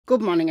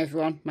Good morning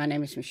everyone, my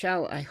name is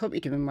Michelle. I hope you're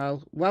doing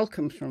well.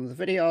 Welcome from the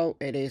video.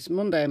 It is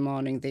Monday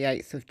morning the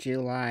 8th of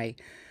July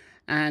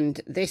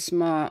and this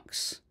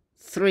marks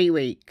 3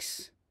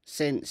 weeks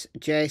since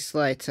Jay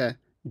Slater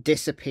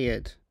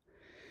disappeared.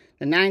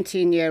 The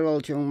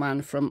 19-year-old young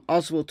man from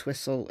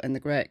Oswaldtwistle in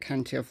the great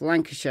county of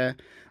Lancashire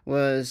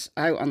was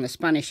out on the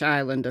Spanish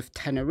island of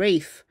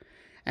Tenerife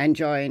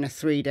enjoying a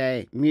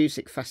 3-day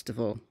music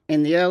festival.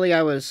 In the early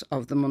hours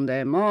of the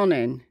Monday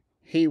morning,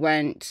 he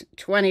went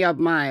 20 odd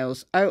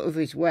miles out of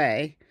his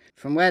way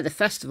from where the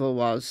festival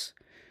was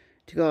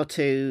to go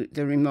to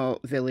the remote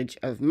village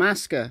of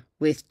Masca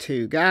with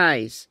 2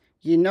 guys.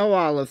 You know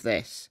all of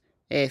this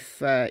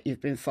if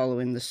you've been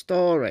following the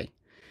story.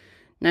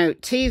 Now,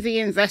 TV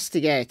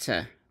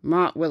investigator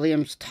Mark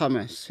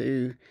Williams-Thomas,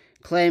 who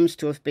claims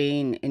to have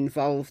been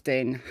involved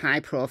in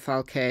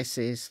high-profile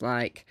cases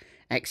like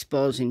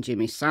exposing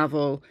Jimmy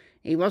Savile,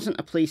 he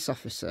wasn't a police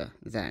officer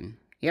then.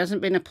 He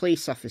hasn't been a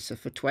police officer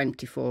for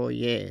 24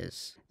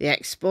 years. The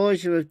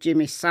exposure of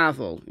Jimmy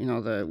Savile, you know,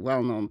 the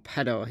well-known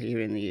pedo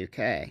here in the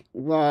UK,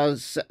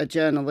 was a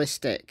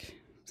journalistic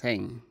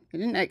thing. They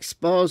didn't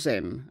expose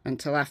him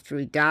until after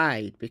he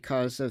died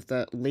because of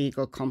the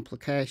legal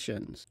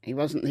complications. He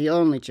wasn't the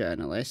only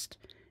journalist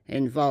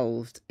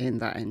involved in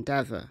that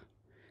endeavour.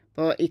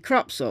 But he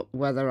crops up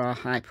where there are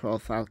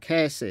high-profile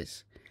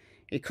cases.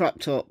 He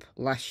cropped up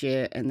last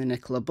year in the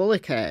Nicola Bulley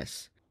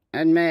case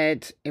and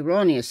made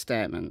erroneous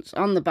statements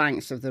on the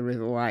banks of the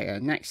River Wyre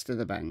next to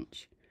the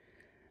bench.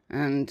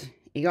 And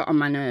he got on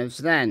my nerves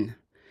then.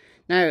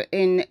 Now,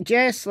 in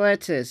Jay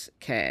Slater's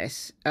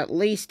case, at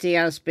least he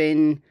has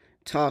been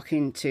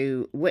talking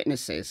to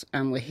witnesses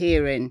and we're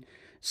hearing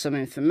some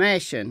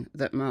information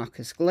that Mark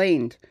has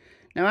gleaned.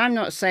 Now, I'm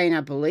not saying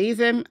I believe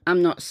him.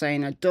 I'm not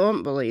saying I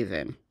don't believe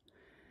him.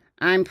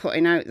 I'm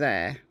putting out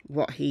there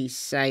what he's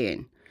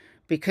saying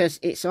because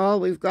it's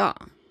all we've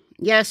got.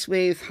 Yes,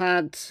 we've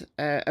had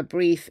a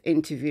brief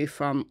interview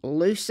from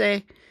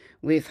Lucy,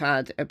 we've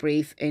had a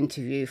brief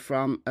interview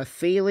from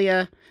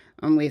Ophelia,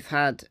 and we've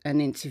had an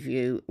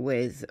interview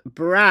with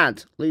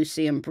Brad.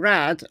 Lucy and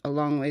Brad,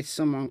 along with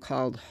someone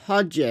called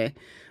Hodgie,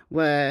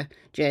 were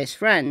Jay's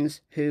friends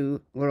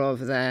who were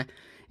over there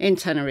in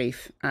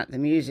Tenerife at the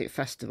music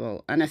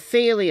festival. And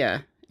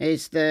Ophelia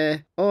is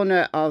the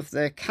owner of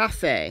the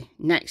cafe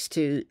next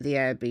to the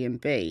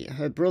Airbnb.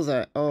 Her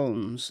brother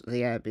owns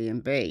the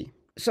Airbnb.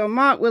 So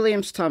Mark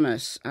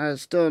Williams-Thomas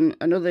has done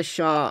another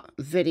short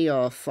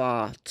video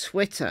for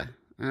Twitter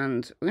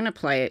and we're going to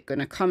play it, going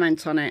to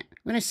comment on it.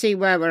 We're going to see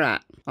where we're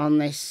at on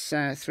this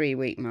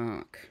 3-week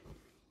mark.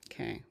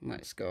 Okay,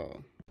 let's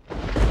go.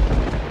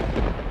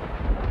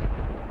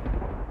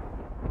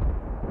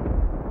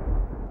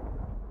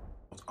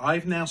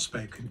 I've now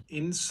spoken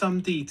in some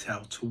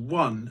detail to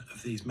one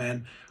of these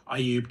men,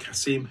 Ayub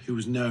Kasim, who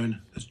was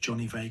known as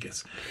Johnny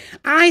Vegas.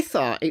 I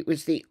thought it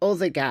was the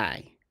other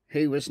guy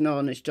who was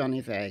known as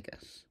Johnny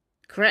Vegas.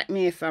 Correct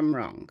me if I'm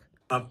wrong.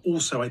 I've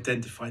also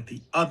identified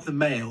the other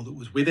male that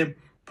was with him,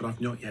 but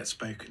I've not yet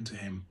spoken to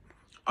him.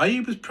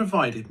 Ayub has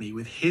provided me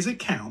with his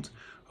account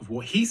of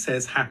what he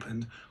says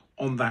happened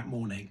on that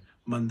morning,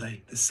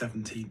 Monday the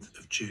 17th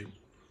of June.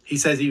 He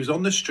says he was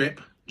on the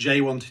strip, Jay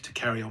wanted to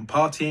carry on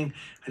partying,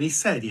 and he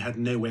said he had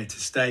nowhere to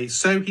stay,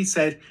 so he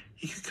said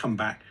he could come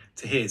back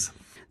to his.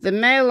 The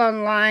Mail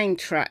Online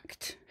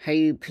tracked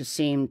Ayub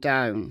Kasim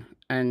down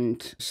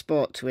and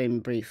spoke to him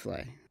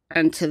briefly.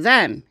 And to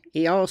them,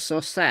 he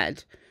also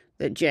said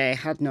that Jay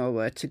had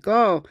nowhere to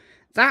go.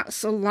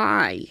 That's a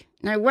lie.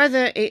 Now,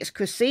 whether it's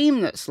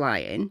Kasim that's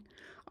lying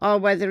or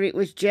whether it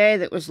was Jay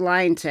that was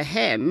lying to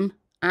him,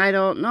 I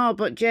don't know.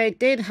 But Jay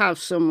did have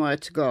somewhere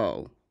to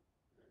go.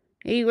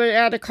 He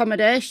had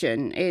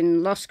accommodation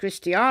in Los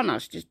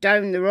Cristianos, just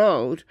down the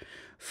road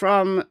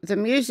from the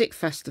music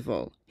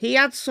festival. He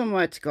had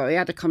somewhere to go. He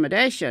had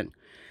accommodation.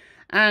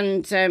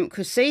 And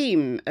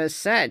Kasim has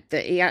said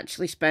that he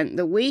actually spent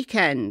the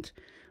weekend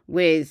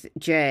with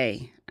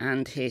Jay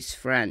and his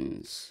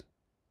friends.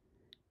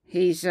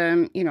 He's,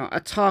 you know,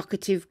 a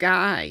talkative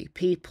guy.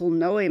 People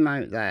know him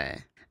out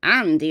there.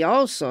 And he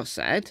also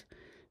said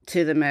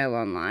to the Mail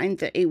Online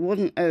that he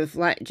wouldn't have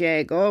let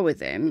Jay go with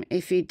him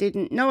if he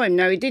didn't know him.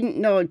 Now, he didn't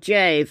know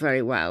Jay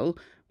very well,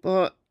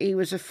 but he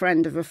was a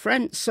friend of a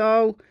friend.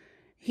 So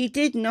he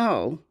did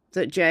know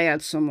that Jay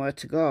had somewhere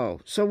to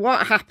go. So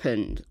what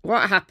happened?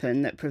 What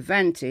happened that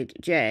prevented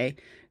Jay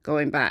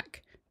going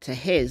back to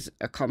his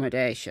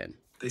accommodation?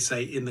 They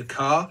say in the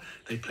car,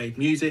 they played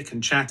music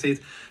and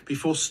chatted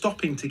before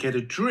stopping to get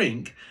a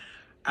drink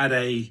at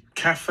a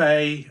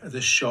cafe at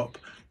the shop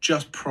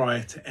just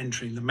prior to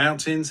entering the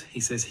mountains. He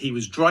says he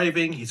was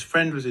driving, his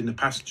friend was in the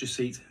passenger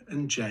seat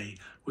and Jay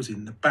was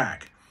in the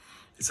back.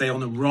 They say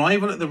on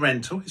arrival at the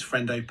rental, his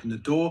friend opened the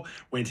door,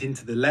 went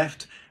into the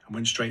left and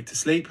went straight to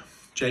sleep.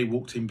 Jay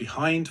walked in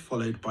behind,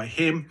 followed by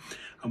him,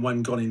 and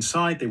when gone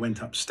inside, they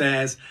went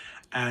upstairs,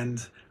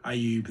 and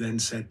Ayub then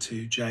said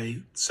to Jay,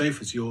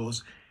 sofa's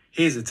yours,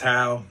 here's a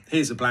towel,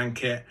 here's a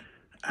blanket,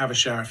 have a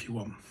shower if you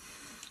want.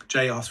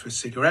 Jay asked for a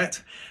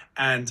cigarette,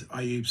 and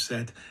Ayub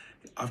said,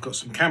 I've got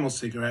some Camel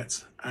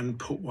cigarettes, and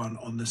put one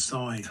on the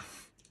side.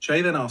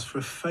 Jay then asked for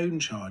a phone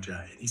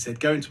charger. He said,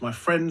 go into my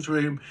friend's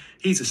room,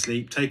 he's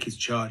asleep, take his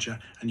charger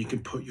and you can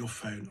put your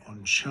phone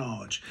on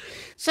charge.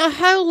 So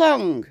how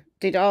long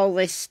did all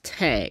this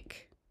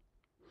take?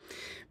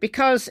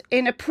 Because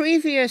in a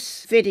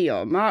previous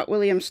video, Mark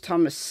Williams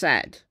Thomas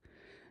said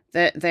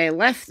that they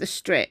left the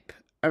strip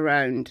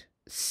around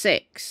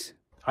 6.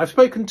 I've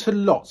spoken to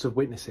lots of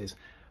witnesses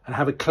and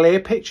have a clear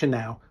picture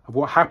now of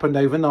what happened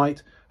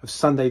overnight of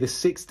Sunday the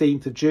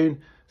 16th of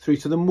June through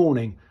to the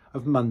morning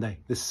of Monday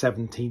the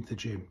 17th of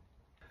June.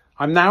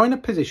 I'm now in a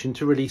position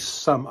to release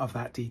some of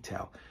that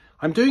detail.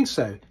 I'm doing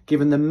so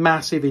given the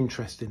massive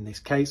interest in this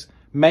case,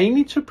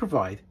 mainly to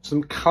provide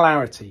some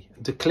clarity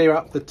and to clear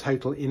up the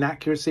total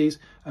inaccuracies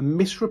and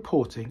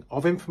misreporting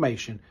of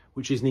information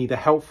which is neither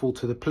helpful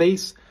to the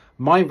police,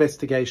 my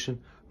investigation,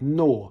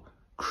 nor,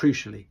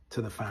 crucially,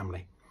 to the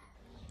family.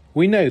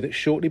 We know that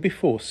shortly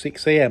before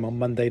 6 a.m. on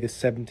Monday the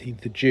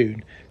 17th of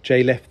June,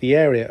 Jay left the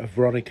area of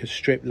Veronica's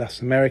Strip,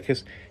 Las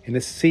Americas, in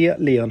a Seat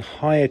Leon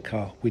hire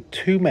car with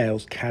 2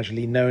 males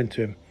casually known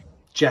to him.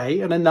 Jay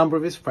and a number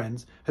of his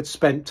friends had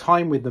spent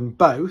time with them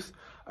both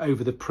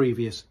over the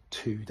previous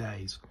 2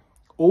 days.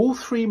 All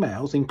 3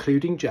 males,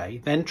 including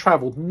Jay, then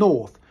travelled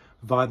north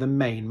via the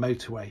main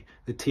motorway,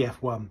 the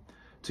TF1,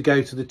 to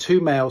go to the 2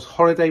 males'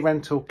 holiday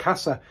rental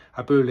Casa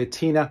Abu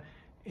Latina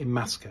in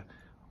Masca,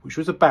 which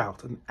was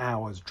about an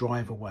hour's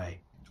drive away.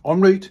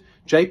 En route,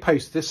 Jay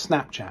posted a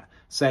Snapchat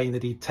saying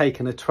that he'd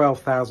taken a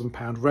 £12,000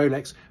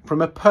 Rolex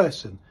from a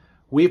person.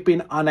 We have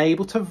been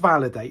unable to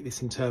validate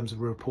this in terms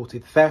of a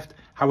reported theft.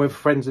 However,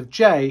 friends of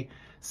Jay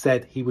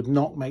said he would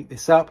not make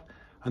this up,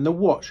 and the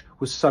watch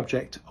was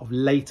subject of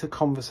later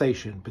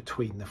conversation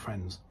between the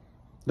friends.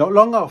 Not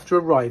long after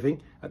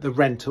arriving at the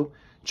rental,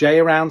 Jay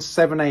around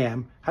 7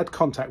 a.m. had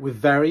contact with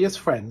various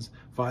friends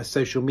via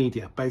social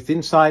media, both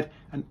inside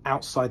and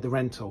outside the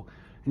rental.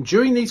 And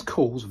during these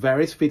calls,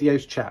 various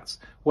videos, chats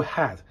were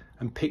had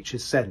and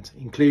pictures sent,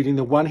 including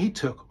the one he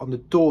took on the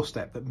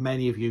doorstep that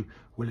many of you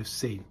will have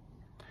seen.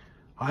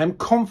 I am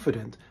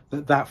confident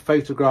that that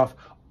photograph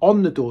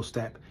on the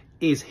doorstep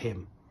is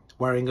him,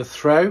 wearing a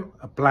throw,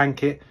 a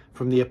blanket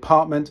from the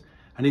apartment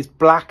and his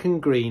black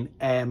and green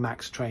Air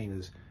Max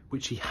trainers,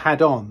 which he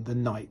had on the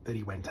night that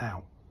he went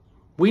out.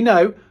 We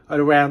know at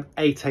around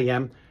 8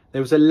 a.m.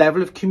 there was a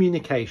level of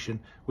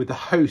communication with the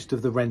host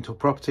of the rental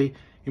property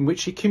in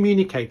which she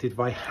communicated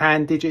by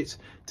hand digits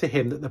to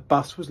him that the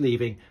bus was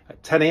leaving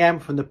at 10 a.m.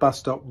 from the bus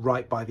stop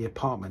right by the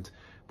apartment.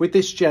 With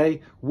this,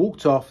 Jay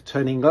walked off,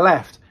 turning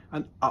left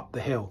and up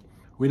the hill.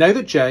 We know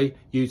that Jay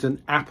used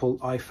an Apple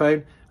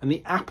iPhone and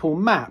the Apple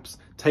Maps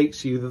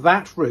takes you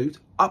that route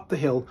up the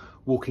hill,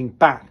 walking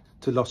back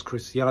to Los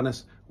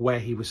Cristianos where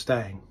he was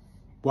staying.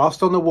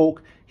 Whilst on the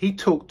walk, he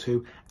talked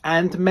to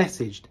and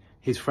messaged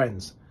his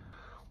friends.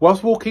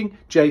 Whilst walking,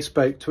 Jay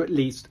spoke to at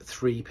least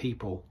 3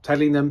 people,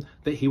 telling them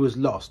that he was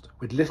lost,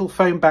 with little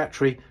phone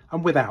battery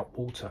and without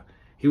water.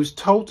 He was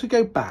told to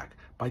go back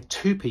by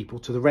 2 people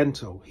to the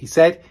rental. He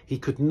said he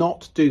could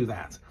not do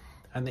that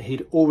and that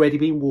he'd already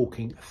been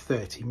walking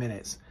 30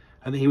 minutes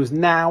and that he was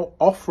now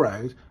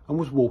off-road and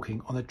was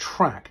walking on a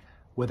track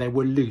where there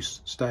were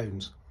loose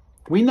stones.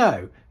 We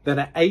know that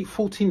at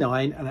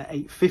 8:49 and at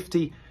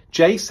 8:50,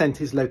 Jay sent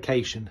his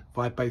location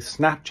via both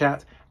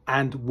Snapchat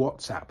and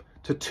WhatsApp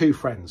to 2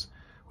 friends.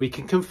 We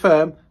can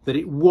confirm that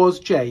it was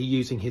Jay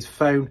using his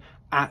phone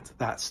at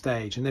that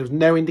stage and there was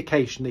no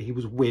indication that he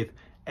was with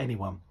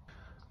anyone.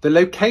 The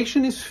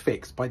location is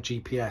fixed by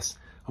GPS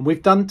and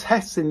we've done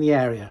tests in the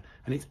area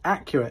and it's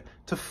accurate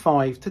to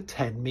 5 to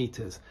 10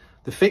 metres.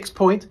 The fixed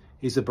point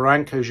is the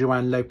Barranco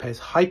Juan Lopez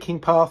hiking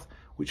path,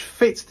 which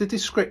fits the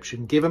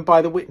description given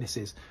by the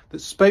witnesses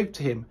that spoke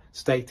to him,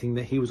 stating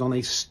that he was on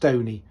a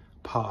stony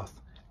path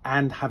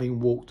and having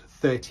walked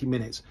 30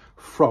 minutes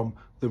from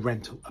the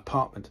rental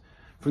apartment.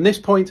 From this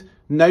point,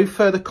 no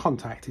further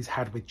contact is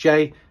had with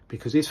Jay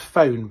because his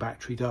phone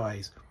battery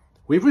dies.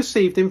 We've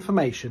received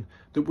information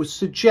that would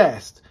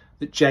suggest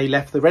that Jay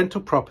left the rental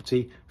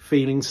property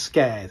feeling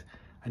scared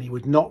and he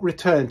would not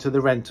return to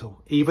the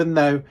rental, even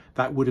though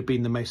that would have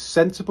been the most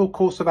sensible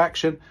course of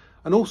action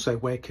and also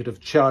where he could have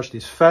charged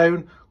his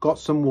phone, got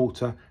some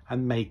water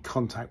and made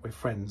contact with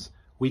friends.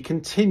 We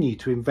continue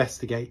to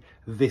investigate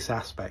this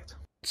aspect.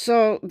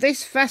 So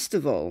this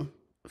festival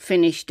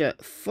finished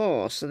at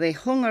 4, so they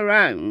hung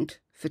around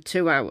for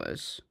 2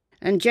 hours.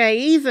 And Jay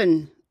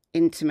even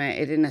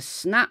intimated in a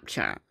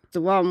Snapchat,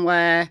 the one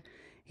where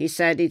he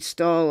said he'd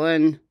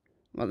stolen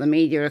what the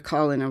media are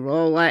calling a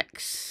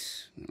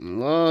Rolex.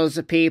 Loads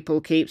of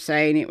people keep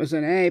saying it was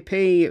an AP,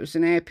 it was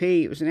an AP,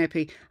 it was an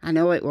AP. I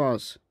know it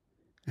was.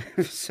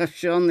 So I've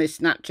shown this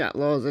Snapchat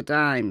loads of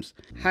times.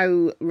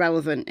 How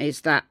relevant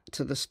is that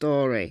to the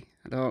story?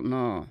 I don't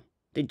know.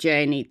 Did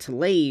Jay need to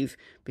leave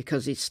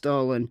because he'd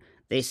stolen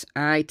this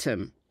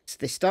item?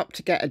 They stopped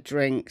to get a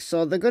drink,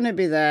 so they're going to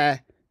be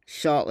there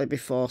shortly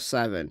before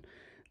 7.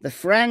 The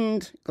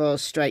friend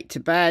goes straight to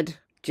bed.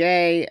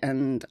 Jay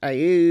and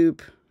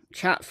Ayub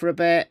chat for a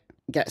bit,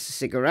 gets a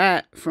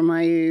cigarette from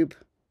Ayub.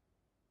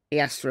 He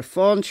asks for a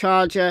phone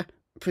charger.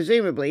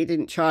 Presumably he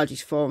didn't charge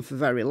his phone for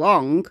very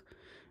long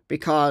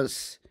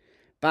because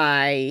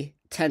by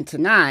 10 to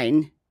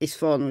 9, his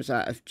phone was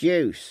out of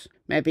juice.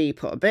 Maybe he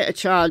put a bit of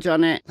charge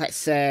on it. Let's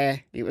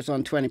say it was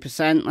on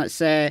 20%, let's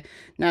say.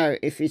 Now,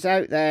 if he's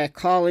out there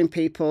calling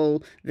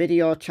people,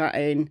 video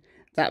chatting,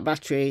 that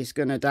battery is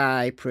going to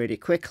die pretty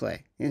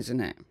quickly, isn't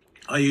it?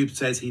 Ayub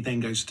says he then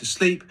goes to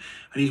sleep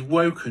and he's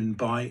woken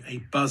by a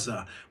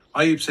buzzer.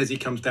 Ayub says he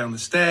comes down the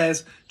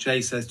stairs.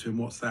 Jay says to him,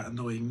 "What's that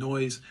annoying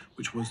noise?"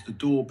 which was the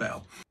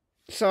doorbell.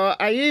 So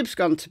Ayub's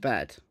gone to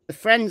bed. The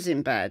friend's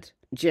in bed.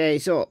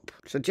 Jay's up.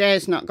 So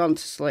Jay's not gone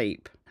to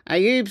sleep.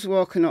 Ayub's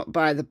woken up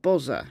by the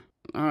buzzer.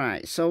 All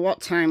right, so what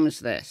time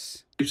was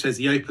this? Ayub says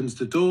he opens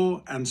the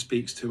door and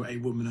speaks to a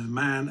woman and a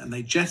man, and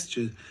they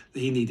gesture that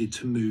he needed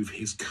to move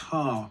his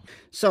car.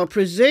 So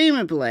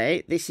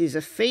presumably this is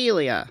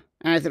Ophelia.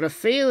 Either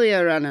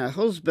Ophelia and her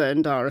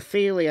husband or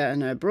Ophelia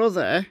and her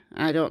brother,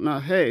 I don't know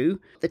who.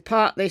 They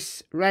park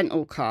this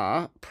rental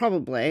car,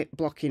 probably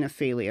blocking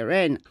Ophelia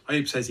in.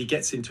 Ayub says he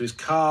gets into his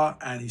car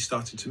and he's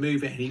starting to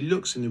move it, and he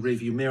looks in the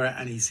rearview mirror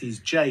and he sees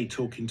Jay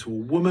talking to a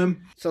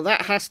woman. So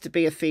that has to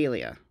be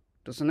Ophelia,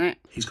 doesn't it?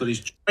 He's got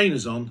his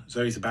trainers on,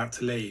 so he's about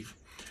to leave.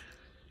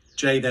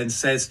 Jay then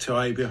says to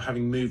Ayub,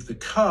 having moved the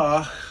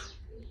car,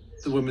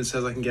 the woman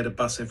says, "I can get a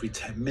bus every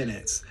 10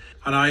 minutes.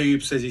 And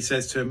Ayub says, he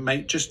says to him,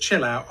 "Mate, just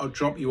chill out. I'll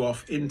drop you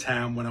off in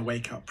town when I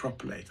wake up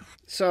properly."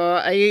 So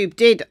Ayub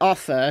did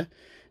offer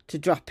to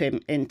drop him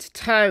into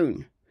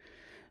town.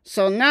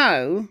 So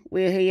now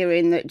we're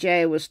hearing that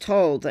Jay was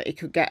told that he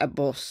could get a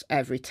bus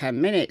every 10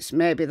 minutes.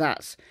 Maybe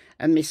that's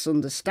a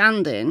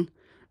misunderstanding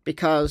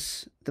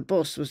because the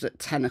bus was at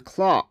 10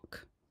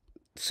 o'clock.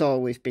 So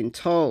we've been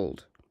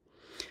told.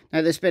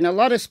 Now there's been a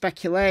lot of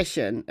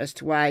speculation as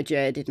to why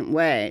Jay didn't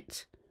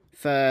wait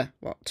for,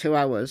 2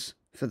 hours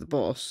for the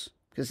bus,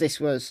 because this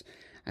was,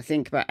 I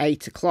think, about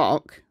 8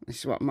 o'clock. This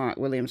is what Mark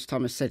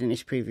Williams-Thomas said in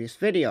his previous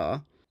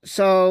video.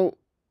 So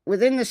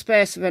within the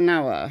space of an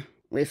hour,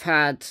 we've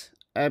had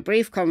a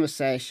brief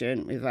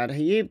conversation, we've had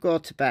Ayub go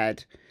to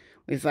bed,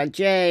 we've had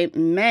Jay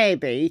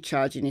maybe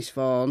charging his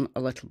phone a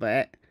little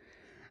bit,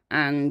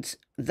 and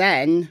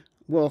then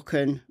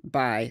woken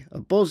by a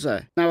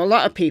buzzer. Now, a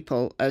lot of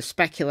people have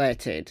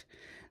speculated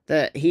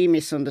that he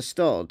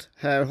misunderstood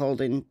her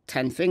holding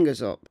 10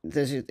 fingers up.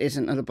 There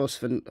isn't a bus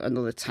for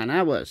another 10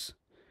 hours.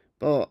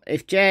 But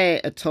if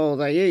Jay had told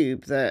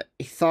Ayub that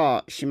he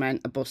thought she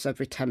meant a bus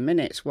every 10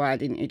 minutes, why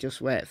didn't he just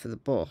wait for the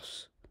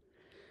bus?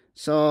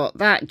 So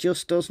that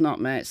just does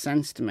not make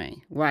sense to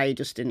me, why he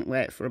just didn't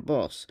wait for a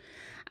bus.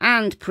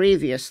 And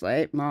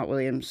previously, Mark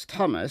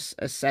Williams-Thomas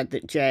has said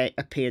that Jay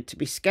appeared to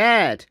be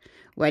scared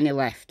when he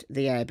left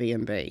the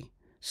Airbnb.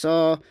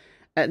 So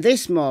at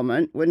this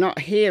moment, we're not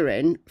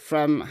hearing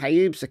from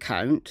Ayub's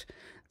account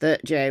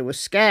that Jay was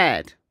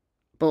scared.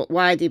 But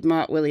why did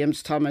Mark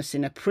Williams-Thomas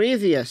in a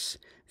previous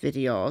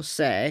video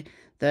say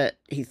that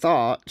he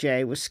thought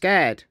Jay was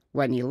scared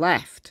when he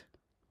left?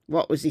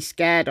 What was he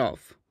scared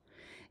of?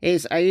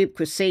 Is Ayub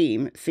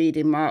Qasim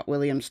feeding Mark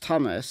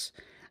Williams-Thomas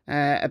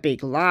a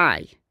big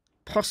lie?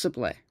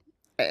 Possibly.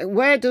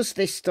 Where does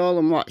this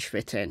stolen watch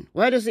fit in?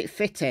 Where does it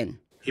fit in?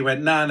 He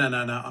went, no,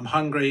 I'm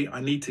hungry.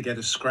 I need to get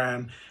a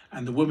scran.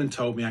 And the woman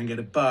told me I can get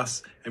a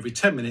bus every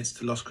 10 minutes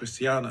to Los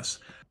Cristianos.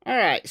 All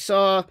right,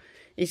 so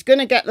he's going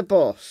to get the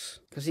bus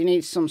because he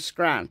needs some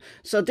scran.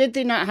 So did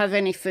they not have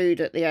any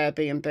food at the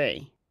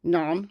Airbnb?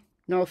 None?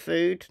 No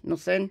food?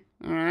 Nothing?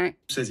 All right.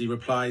 Says he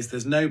replies,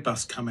 "There's no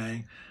bus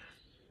coming.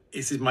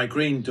 This is my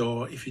green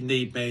door. If you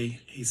need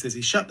me." He says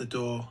he shut the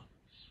door.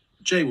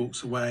 Jay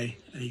walks away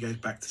and he goes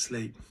back to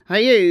sleep.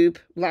 Ayub,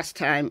 last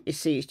time he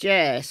sees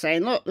Jay,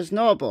 saying, "Look, there's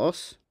no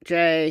bus."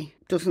 Jay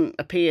doesn't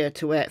appear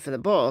to wait for the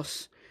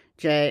bus.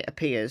 Jay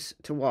appears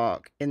to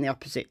walk in the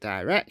opposite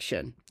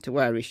direction to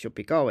where he should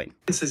be going.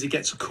 He says he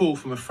gets a call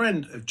from a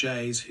friend of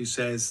Jay's who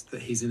says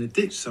that he's in a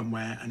ditch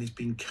somewhere and he's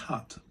been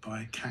cut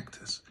by a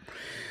cactus.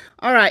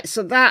 All right,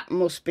 so that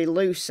must be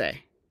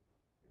Lucy.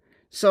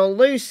 So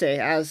Lucy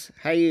has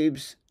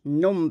Ayub's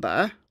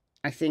number.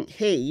 I think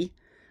he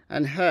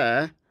and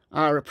her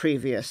are a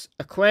previous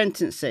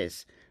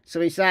acquaintances.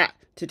 So is that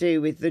to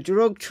do with the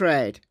drug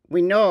trade?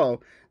 We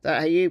know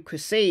that Ayub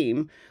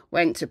Qasim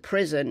went to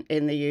prison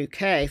in the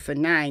UK for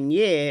 9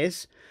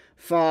 years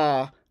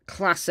for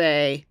Class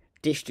A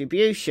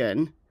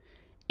distribution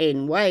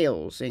in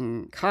Wales,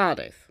 in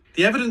Cardiff.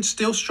 The evidence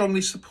still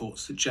strongly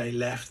supports that Jay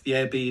left the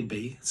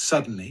Airbnb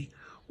suddenly,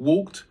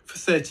 walked for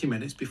 30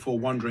 minutes before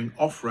wandering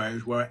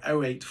off-road, where at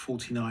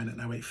 08:49 and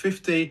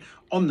 08:50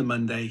 on the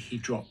Monday he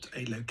dropped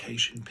a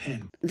location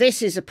pin.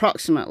 This is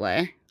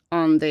approximately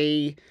on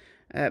the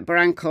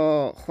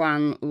Barranco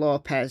Juan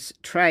Lopez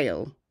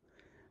trail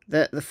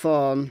that the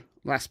phone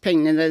last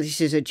pinged. And this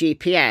is a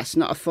GPS,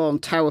 not a phone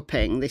tower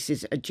ping. This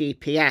is a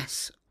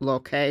GPS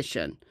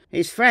location.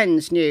 His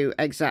friends knew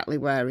exactly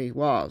where he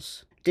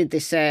was. Did they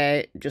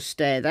say, just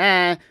stay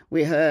there?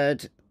 We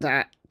heard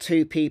that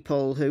 2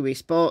 people who he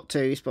spoke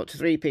to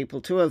 3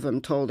 people, 2 of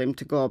them told him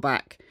to go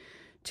back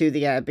to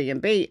the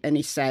Airbnb, and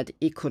he said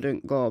he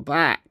couldn't go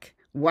back.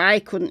 Why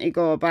couldn't he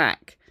go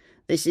back?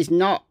 This is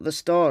not the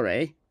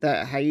story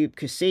that Ayub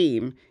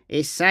Qasim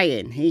is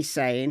saying. He's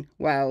saying,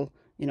 well,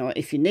 You know,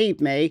 if you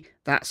need me,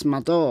 that's my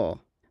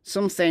door.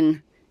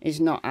 Something is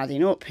not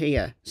adding up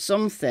here.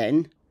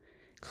 Something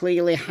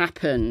clearly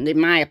happened, in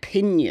my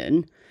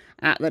opinion,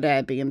 at that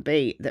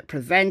Airbnb that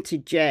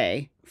prevented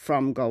Jay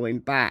from going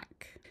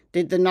back.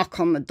 Did the knock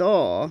on the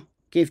door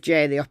give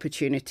Jay the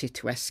opportunity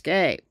to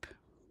escape?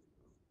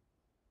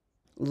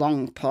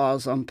 Long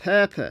pause on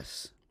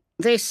purpose.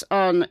 This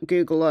on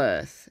Google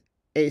Earth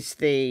is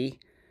the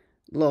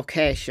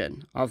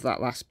location of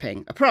that last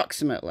ping,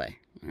 approximately,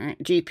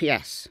 right?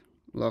 GPS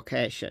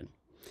location.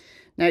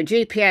 Now,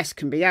 GPS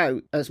can be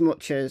out as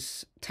much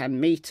as 10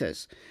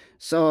 metres.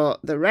 So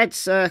the red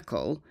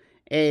circle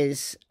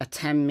is a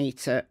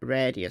 10-metre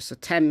radius, so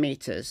 10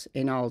 metres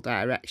in all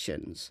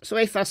directions. So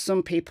if, as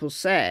some people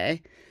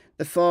say,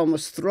 the phone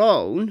was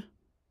thrown,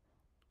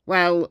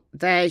 well,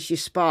 there's your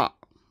spot.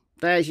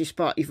 There's your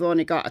spot. You've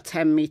only got a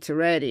 10-metre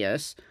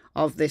radius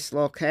of this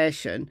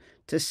location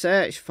to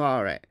search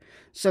for it.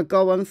 So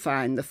go and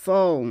find the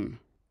phone.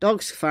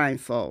 Dogs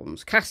find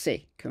phones.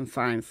 Cassie can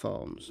find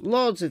phones.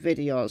 Loads of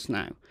videos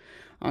now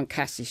on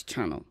Cassie's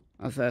channel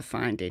of her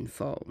finding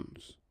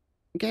phones.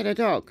 Get a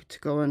dog to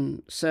go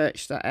and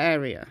search that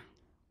area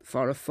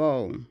for a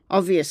phone.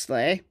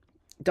 Obviously,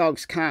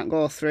 dogs can't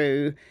go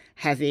through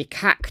heavy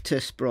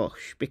cactus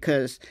brush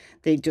because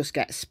they just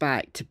get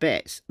spiked to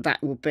bits.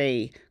 That would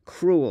be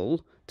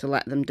cruel to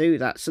let them do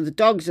that. So the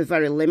dogs are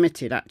very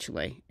limited,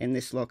 actually, in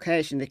this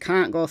location. They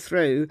can't go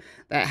through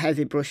that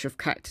heavy brush of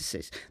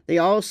cactuses. They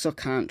also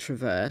can't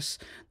traverse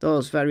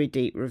those very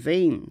deep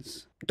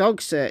ravines.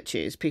 Dog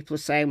searches, people are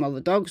saying, well,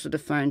 the dogs would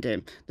have found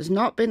him. There's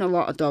not been a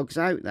lot of dogs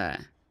out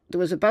there. There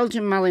was a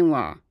Belgian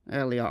Malinois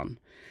early on,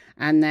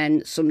 and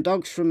then some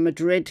dogs from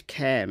Madrid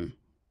came,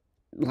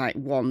 like,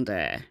 one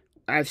day.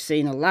 I've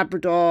seen a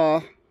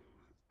Labrador.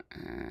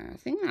 I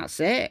think that's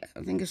it.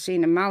 I think I've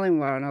seen a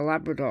Malinois and a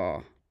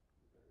Labrador.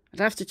 I'd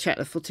have to check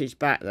the footage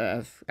back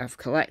that I've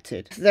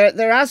collected.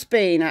 There has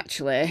been,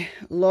 actually, a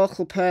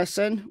local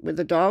person with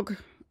a dog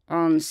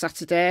on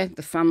Saturday.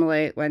 The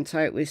family went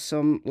out with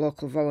some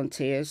local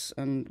volunteers,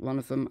 and one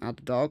of them had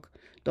a dog.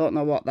 Don't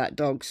know what that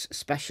dog's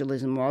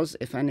specialism was,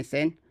 if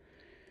anything.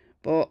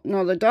 But,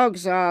 no, the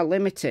dogs are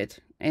limited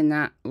in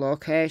that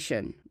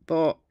location.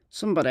 But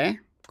somebody,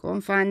 go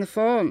and find the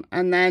phone.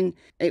 And then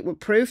it would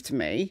prove to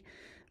me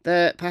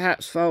that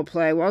perhaps foul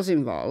play was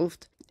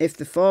involved if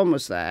the phone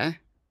was there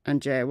and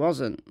Jay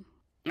wasn't.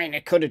 I mean, they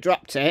could have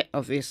dropped it,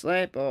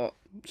 obviously, but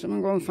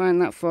someone go and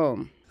find that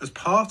phone. As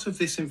part of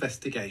this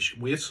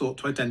investigation, we have sought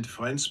to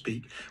identify and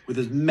speak with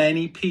as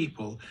many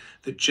people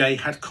that Jay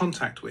had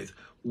contact with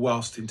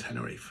whilst in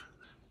Tenerife.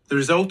 The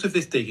result of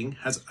this digging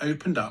has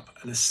opened up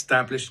an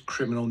established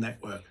criminal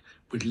network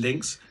with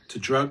links to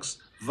drugs,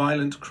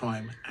 violent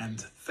crime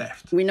and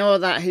theft. We know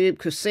that Ayub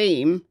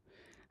Qasim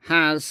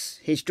has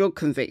his drug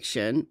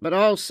conviction, but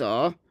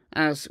also,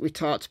 as we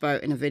talked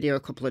about in a video a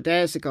couple of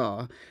days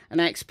ago, an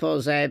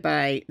expose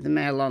by the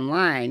Mail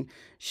Online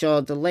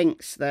showed the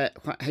links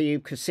that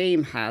Ayub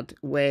Qasim had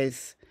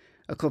with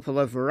a couple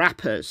of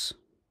rappers,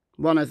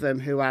 one of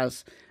them who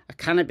has a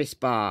cannabis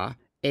bar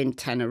in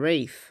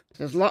Tenerife.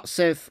 There's lots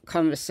of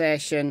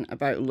conversation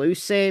about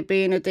Lucy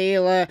being a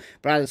dealer.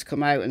 Brad's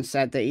come out and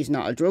said that he's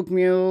not a drug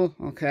mule,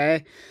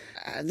 okay?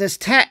 There's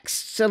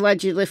texts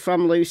allegedly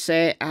from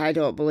Lucy. I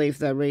don't believe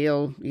they're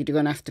real. You're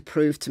going to have to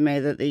prove to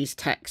me that these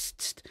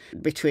texts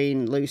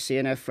between Lucy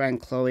and her friend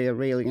Chloe are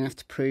real. You're going to have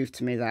to prove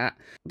to me that.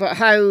 But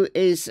how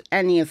is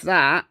any of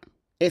that,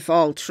 if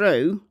all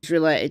true,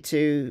 related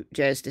to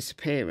Jay's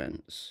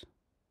disappearance?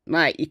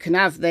 Like, you can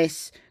have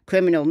this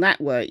criminal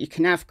network, you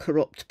can have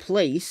corrupt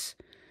police,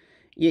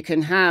 you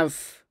can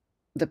have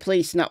the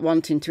police not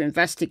wanting to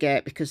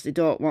investigate because they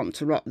don't want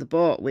to rock the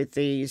boat with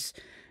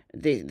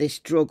this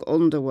drug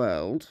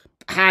underworld.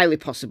 Highly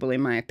possible,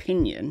 in my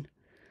opinion.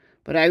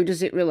 But how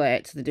does it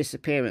relate to the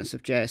disappearance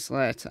of Jay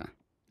Slater,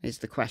 is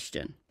the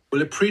question.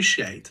 We'll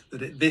appreciate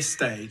that at this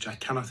stage I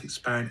cannot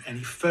expound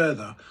any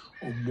further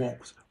on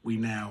what we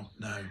now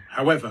know.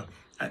 However,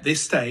 at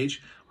this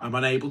stage, I'm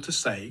unable to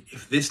say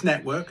if this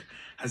network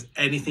has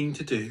anything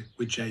to do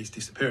with Jay's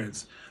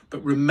disappearance,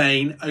 but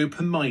remain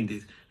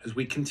open-minded as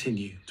we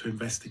continue to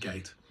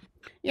investigate.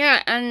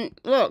 Yeah, and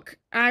look,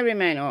 I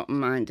remain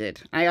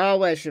open-minded. I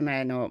always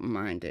remain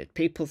open-minded.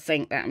 People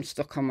think that I'm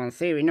stuck on one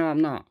theory. No,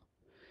 I'm not.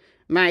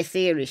 My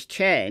theories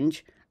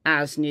change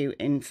as new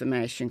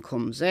information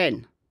comes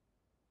in.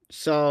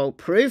 So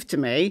prove to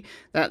me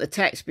that the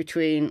text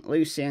between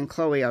Lucy and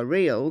Chloe are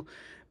real.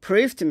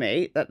 Prove to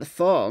me that the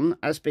phone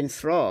has been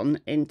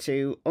thrown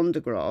into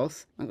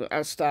undergrowth.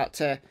 I'll start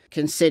to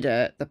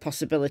consider the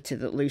possibility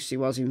that Lucy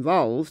was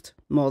involved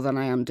more than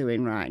I am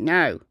doing right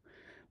now.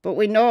 But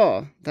we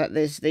know that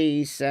there's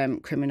these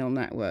criminal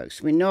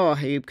networks. We know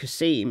Ayub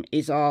Qasim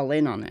is all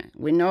in on it.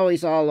 We know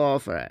he's all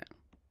over it.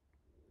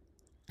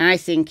 I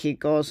think he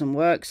goes and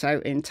works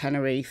out in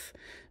Tenerife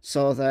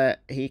so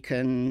that he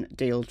can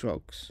deal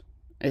drugs.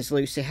 Is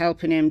Lucy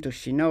helping him? Does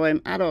she know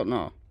him? I don't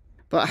know.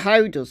 But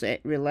how does it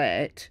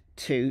relate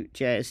to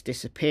Jay's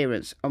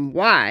disappearance? And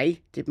why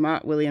did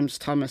Mark Williams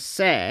Thomas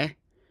say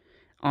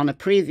on a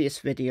previous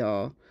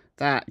video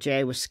that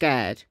Jay was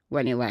scared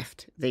when he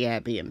left the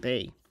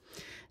Airbnb.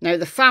 Now,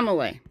 the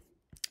family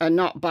are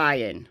not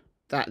buying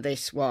that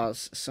this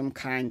was some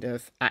kind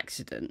of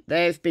accident.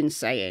 They've been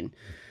saying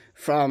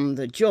from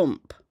the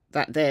jump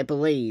that they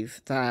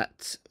believe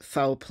that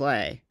foul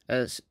play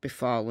has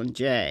befallen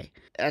Jay.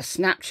 A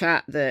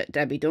Snapchat that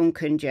Debbie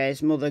Duncan,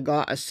 Jay's mother,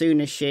 got as soon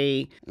as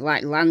she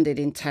landed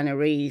in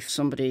Tenerife,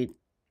 somebody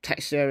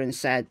texted her and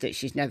said that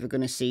she's never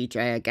going to see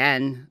Jay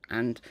again.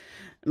 And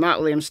Mark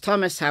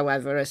Williams-Thomas,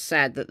 however, has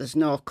said that there's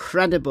no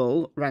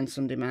credible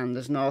ransom demand,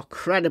 there's no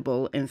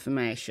credible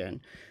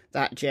information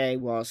that Jay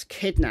was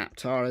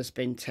kidnapped or has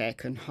been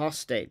taken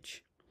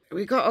hostage.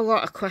 We got a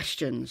lot of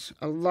questions,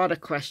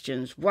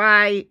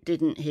 Why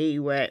didn't he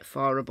wait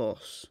for a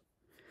bus?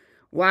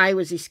 Why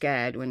was he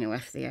scared when he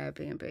left the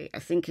Airbnb? I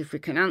think if we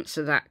can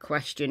answer that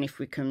question, if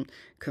we can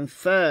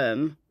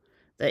confirm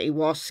that he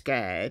was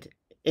scared,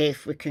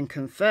 if we can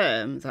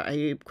confirm that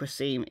Ayub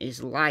Qasim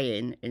is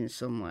lying in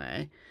some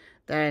way,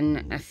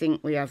 then I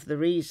think we have the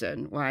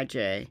reason why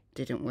Jay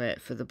didn't wait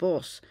for the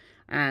bus.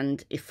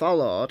 And he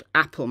followed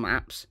Apple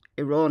Maps,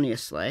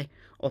 erroneously,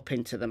 up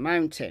into the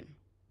mountain.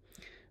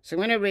 So I'm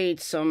going to read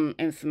some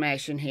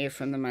information here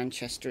from the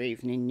Manchester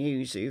Evening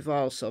News, who've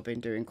also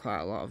been doing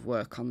quite a lot of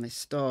work on this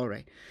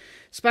story.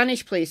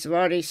 Spanish police have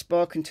already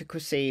spoken to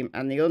Qasim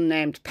and the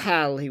unnamed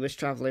pal he was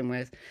travelling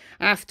with,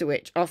 after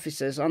which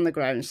officers on the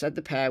ground said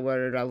the pair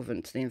were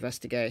irrelevant to the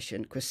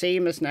investigation.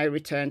 Qasim has now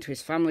returned to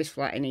his family's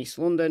flat in East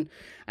London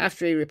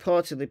after he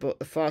reportedly booked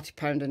the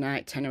 £40 a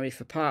night Tenerife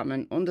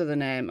apartment under the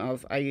name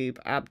of Ayub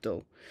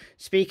Abdul.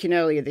 Speaking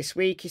earlier this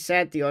week, he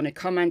said, "The only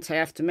comment I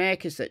have to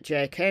make is that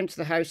Jay came to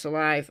the house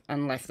alive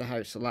and left the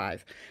house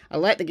alive. I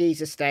let the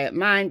geezer stay at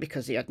mine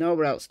because he had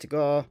nowhere else to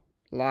go."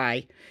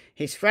 Lie.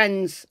 His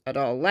friends had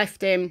all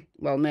left him.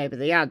 Well, maybe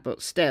they had,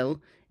 but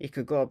still, he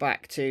could go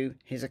back to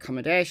his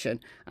accommodation.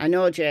 I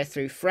know Jay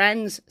through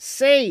friends.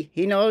 See,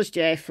 he knows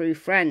Jay through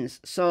friends.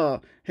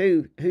 So,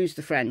 who's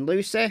the friend?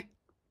 Lucy?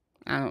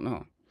 I don't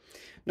know.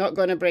 Not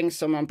going to bring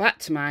someone back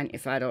to mine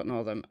if I don't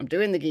know them. I'm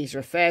doing the geezer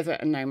a favour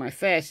and now my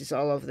face is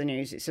all over the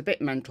news. It's a bit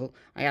mental.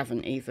 I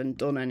haven't even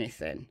done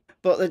anything.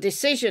 But the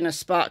decision has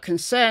sparked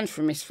concern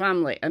from his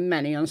family and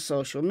many on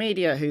social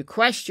media who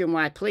question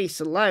why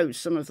police allowed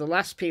some of the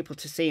last people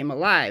to see him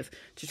alive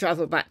to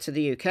travel back to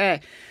the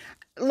UK.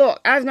 Look,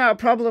 I've no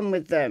problem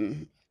with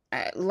them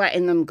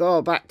letting them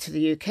go back to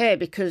the UK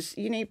because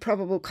you need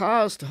probable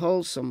cause to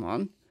hold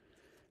someone.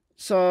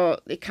 So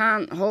they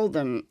can't hold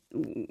them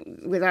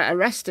without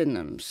arresting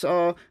them.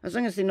 So as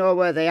long as they know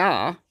where they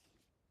are,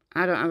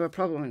 I don't have a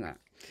problem with that.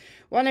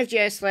 One of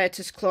Jay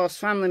Slater's close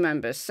family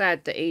members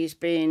said that he's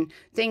been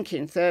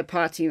thinking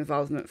third-party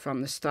involvement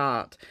from the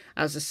start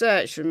as the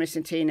search for a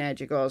missing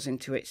teenager goes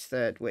into its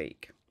third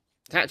week.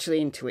 It's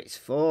actually into its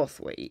fourth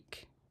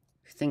week.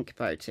 If you think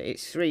about it,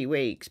 it's 3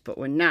 weeks, but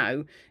we're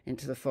now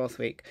into the fourth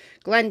week.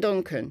 Glenn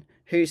Duncan,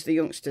 who's the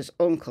youngster's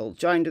uncle,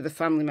 joined with the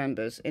family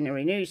members in a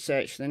renewed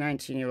search for the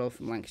 19-year-old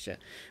from Lancashire.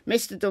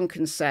 Mr.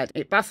 Duncan said,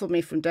 "It baffled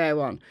me from day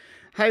one.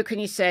 How can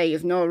you say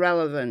you've no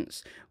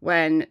relevance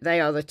when they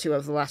are the two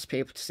of the last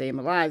people to see him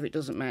alive? It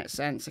doesn't make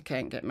sense. I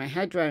can't get my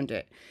head around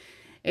it.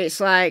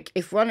 It's like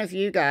if one of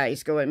you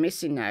guys going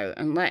missing now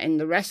and letting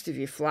the rest of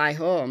you fly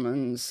home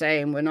and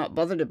saying we're not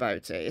bothered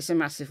about it, it's a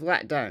massive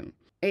letdown.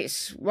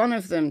 It's one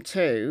of them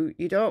too.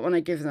 You don't want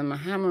to give them a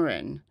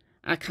hammering.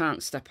 I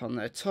can't step on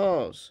their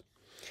toes."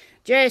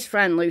 Jay's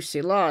friend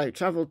Lucy Law, who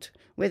travelled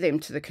with him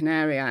to the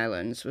Canary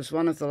Islands, was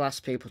one of the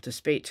last people to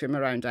speak to him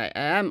around 8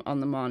 AM on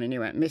the morning he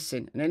went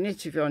missing. In an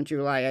interview on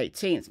July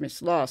 18th,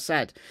 Miss Law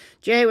said,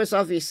 "Jay was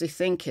obviously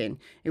thinking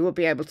he would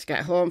be able to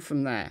get home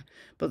from there.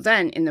 But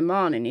then, in the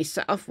morning, he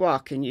set off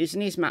walking, using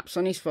his maps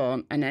on his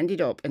phone, and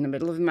ended up in the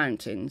middle of the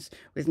mountains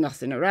with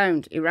nothing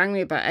around. He rang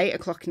me about 8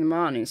 o'clock in the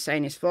morning,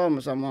 saying his phone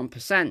was on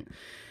 1%.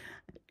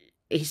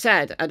 He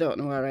said, 'I don't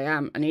know where I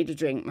am. I need a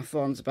drink. My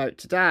phone's about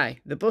to die.'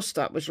 The bus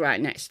stop was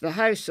right next to the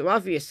house, so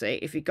obviously,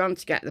 if he'd gone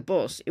to get the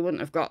bus, he wouldn't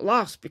have got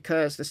lost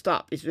because the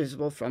stop is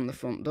visible from the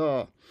front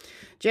door."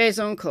 Jay's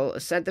uncle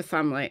has said the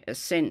family has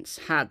since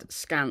had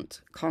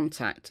scant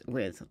contact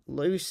with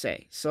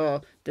Lucy.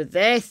 So, do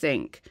they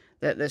think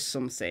that there's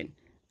something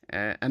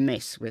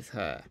amiss with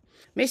her?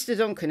 Mr.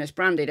 Duncan has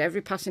branded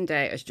every passing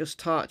day as just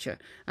torture,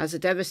 as a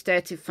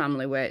devastated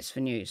family waits for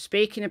news.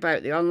 Speaking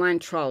about the online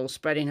trolls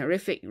spreading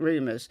horrific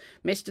rumours,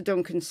 Mr.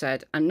 Duncan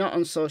said, "I'm not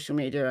on social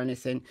media or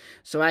anything,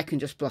 so I can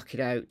just block it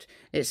out.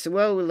 It's the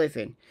world we live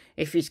in.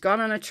 If he's gone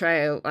on a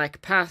trail, like a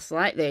path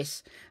like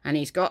this, and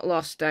he's got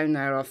lost down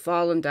there or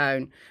fallen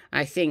down,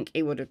 I think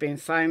he would have been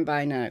found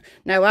by now."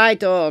 Now, I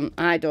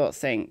don't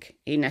think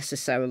he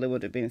necessarily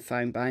would have been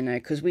found by now,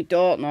 because we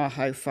don't know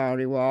how far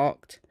he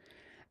walked.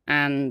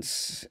 And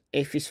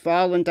if he's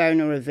fallen down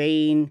a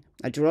ravine,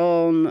 a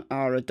drone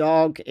or a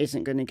dog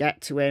isn't going to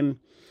get to him.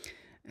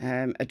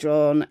 A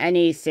drone,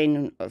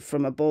 anything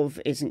from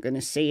above isn't going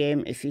to see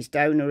him. If he's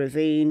down a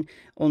ravine,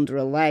 under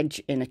a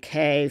ledge, in a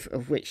cave,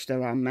 of which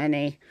there are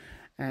many,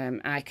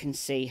 I can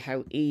see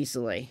how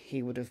easily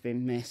he would have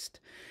been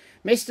missed.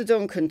 Mr.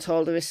 Duncan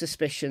told her his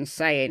suspicions,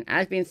 saying,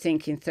 "I've been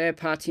thinking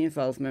third-party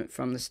involvement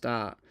from the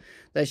start.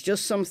 There's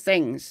just some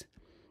things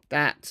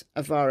that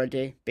have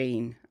already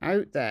been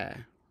out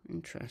there."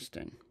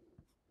 Interesting.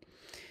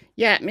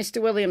 Yet, Mr.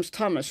 Williams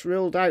Thomas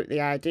ruled out the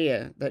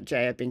idea that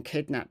Jay had been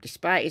kidnapped,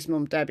 despite his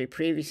mum Debbie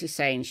previously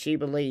saying she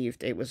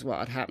believed it was what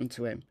had happened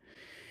to him.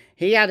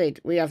 He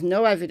added, "We have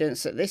no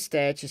evidence at this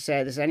stage to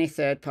say there's any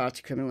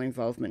third-party criminal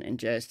involvement in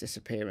Jay's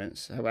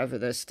disappearance. However,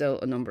 there's still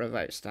a number of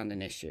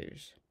outstanding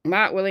issues."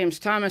 Mark Williams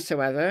Thomas,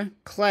 however,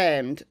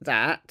 claimed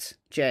that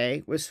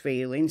Jay was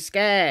feeling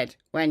scared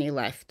when he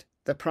left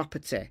the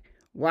property.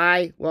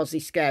 Why was he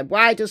scared?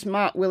 Why does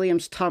Mark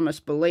Williams Thomas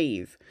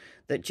believe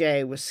that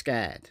Jay was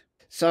scared?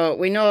 So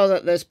we know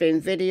that there's been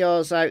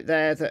videos out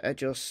there that are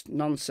just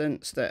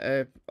nonsense, that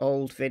are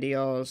old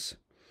videos.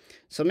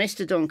 So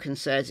Mr. Duncan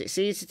says it's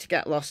easy to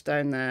get lost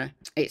down there.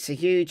 It's a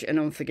huge and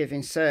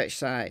unforgiving search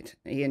site.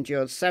 He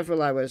endured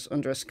several hours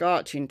under a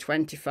scorching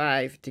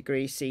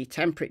 25°C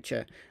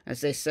temperature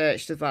as they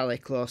searched the valley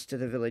close to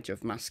the village of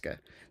Masca.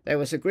 There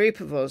was a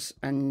group of us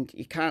and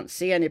you can't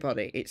see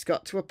anybody. It's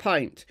got to a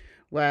point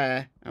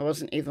where I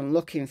wasn't even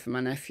looking for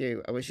my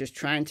nephew. I was just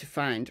trying to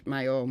find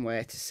my own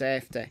way to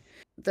safety.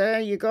 There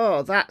you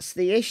go. That's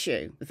the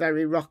issue.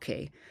 Very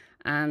rocky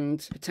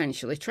and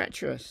potentially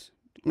treacherous.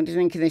 What do you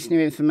think of this new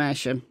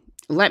information?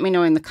 Let me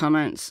know in the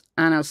comments,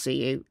 and I'll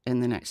see you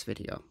in the next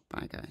video.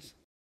 Bye, guys.